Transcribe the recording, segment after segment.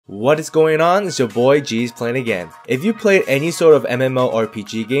What is going on? It's your boy JeezPlayingAgain. If you played any sort of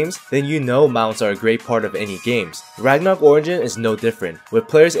MMORPG games, then you know mounts are a great part of any games. Ragnarok Origin is no different, with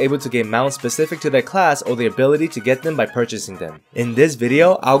players able to get mounts specific to their class or the ability to get them by purchasing them. In this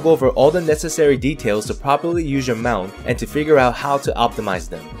video, I'll go over all the necessary details to properly use your mount and to figure out how to optimize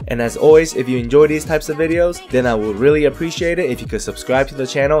them. And as always, if you enjoy these types of videos, then I would really appreciate it if you could subscribe to the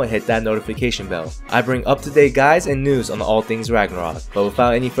channel and hit that notification bell. I bring up-to-date guides and news on all things Ragnarok. But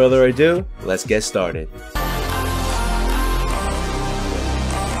without any further ado, let's get started.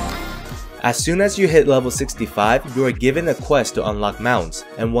 As soon as you hit level 65, you are given a quest to unlock mounts,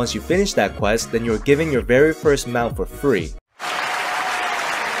 and once you finish that quest, then you are given your very first mount for free.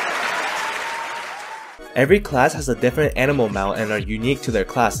 Every class has a different animal mount and are unique to their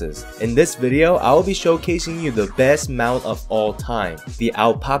classes. In this video, I will be showcasing you the best mount of all time, the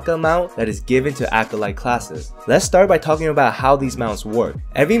alpaca mount that is given to acolyte classes. Let's start by talking about how these mounts work.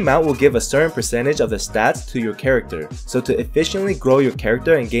 Every mount will give a certain percentage of the stats to your character, so to efficiently grow your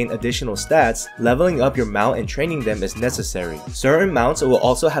character and gain additional stats, leveling up your mount and training them is necessary. Certain mounts will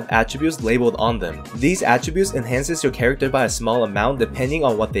also have attributes labeled on them. These attributes enhances your character by a small amount depending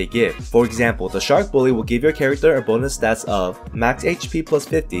on what they give. For example, the shark bully will give your character a bonus stats of max HP plus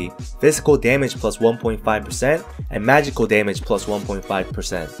 50, physical damage plus 1.5%, and magical damage plus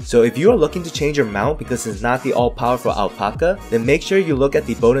 1.5%. So if you are looking to change your mount because it's not the all-powerful alpaca, then make sure you look at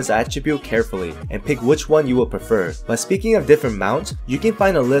the bonus attribute carefully and pick which one you would prefer. But speaking of different mounts, you can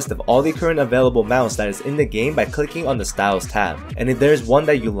find a list of all the current available mounts that is in the game by clicking on the styles tab. And if there is one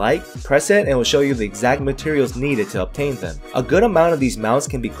that you like, press it and it will show you the exact materials needed to obtain them. A good amount of these mounts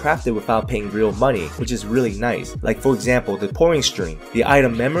can be crafted without paying real money, which is really nice. Like for example, the pouring string, the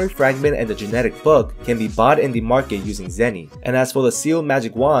item memory fragment, and the genetic book can be bought in the market using Zenny. And as for the sealed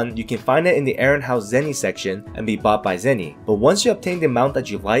magic wand, you can find it in the Aaron House Zenny section and be bought by Zenny. But once you obtain the mount that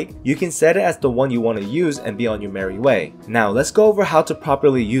you like, you can set it as the one you want to use and be on your merry way. Now let's go over how to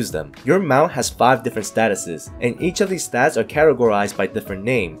properly use them. Your mount has 5 different statuses, and each of these stats are categorized by different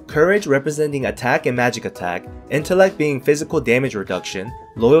name. Courage representing attack and magic attack, intellect being physical damage reduction,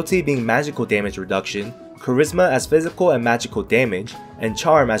 loyalty being magical damage reduction, charisma as physical and magical damage, and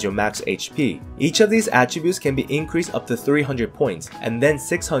charm as your max HP. Each of these attributes can be increased up to 300 points, and then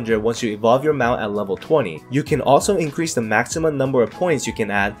 600 once you evolve your mount at level 20. You can also increase the maximum number of points you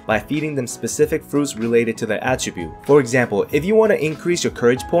can add by feeding them specific fruits related to their attribute. For example, if you want to increase your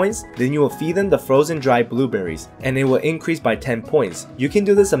courage points, then you will feed them the frozen dried blueberries, and it will increase by 10 points. You can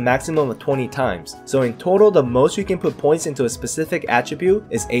do this a maximum of 20 times, so in total the most you can put points into a specific attribute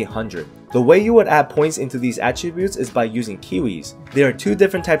is 800. The way you would add points into these attributes is by using kiwis. There are 2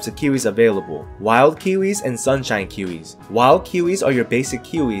 different types of kiwis available, wild kiwis and sunshine kiwis. Wild kiwis are your basic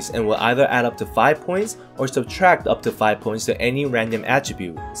kiwis and will either add up to 5 points or subtract up to 5 points to any random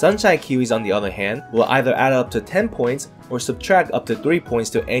attribute. Sunshine kiwis on the other hand will either add up to 10 points or subtract up to 3 points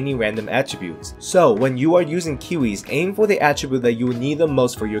to any random attributes. So when you are using kiwis, aim for the attribute that you will need the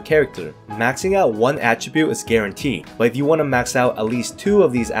most for your character. Maxing out one attribute is guaranteed, but if you want to max out at least 2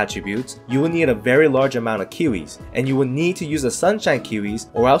 of these attributes, you will need a very large amount of kiwis, and you will need to use the sunshine kiwis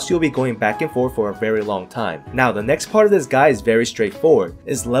or else you'll be going back and forth for a very long time. Now the next part of this guide is very straightforward,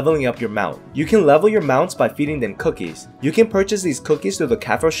 is leveling up your mount. You can level your mounts by feeding them cookies. You can purchase these cookies through the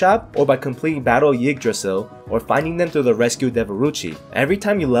Caffro shop or by completing Battle Yggdrasil or finding them through the Rescue Devaruchi. Every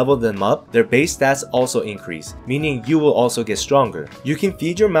time you level them up, their base stats also increase, meaning you will also get stronger. You can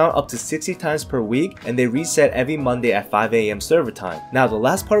feed your mount up to 60 times per week, and they reset every Monday at 5 AM server time. Now the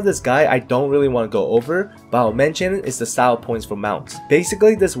last part of this guide I don't really want to go over, but I'll mention is the style points for mounts.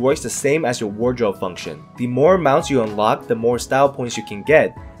 Basically this works the same as your wardrobe function. The more mounts you unlock, the more style points you can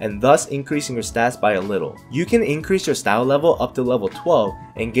get, and thus increasing your stats by a little. You can increase your style level up to level 12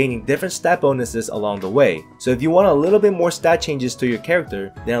 and gaining different stat bonuses along the way. So if you want a little bit more stat changes to your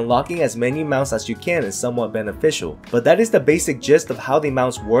character, then unlocking as many mounts as you can is somewhat beneficial. But that is the basic gist of how the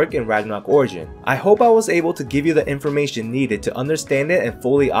mounts work in Ragnarok Origin. I hope I was able to give you the information needed to understand it and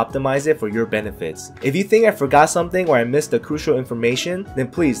fully optimize it for your benefits. If you think I forgot something or I missed the crucial information, then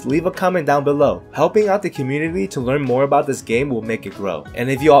please leave a comment down below. Helping out the community to learn more about this game will make it grow. And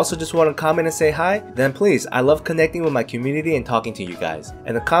if you also just want to comment and say hi, then please, I love connecting with my community and talking to you guys.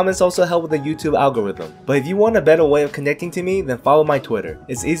 And the comments also help with the YouTube algorithm. But if you want a better way of connecting to me, then follow my Twitter.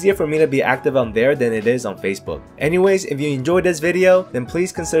 It's easier for me to be active on there than it is on Facebook. Anyways, if you enjoyed this video, then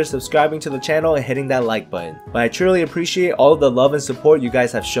please consider subscribing to the channel and hitting that like button. But I truly appreciate all of the love and support you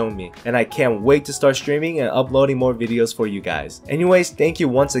guys have shown me, and I can't wait to start streaming and uploading more videos for you guys. Anyways, thank you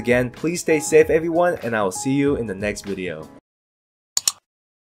once again. Please stay safe everyone, and I will see you in the next video.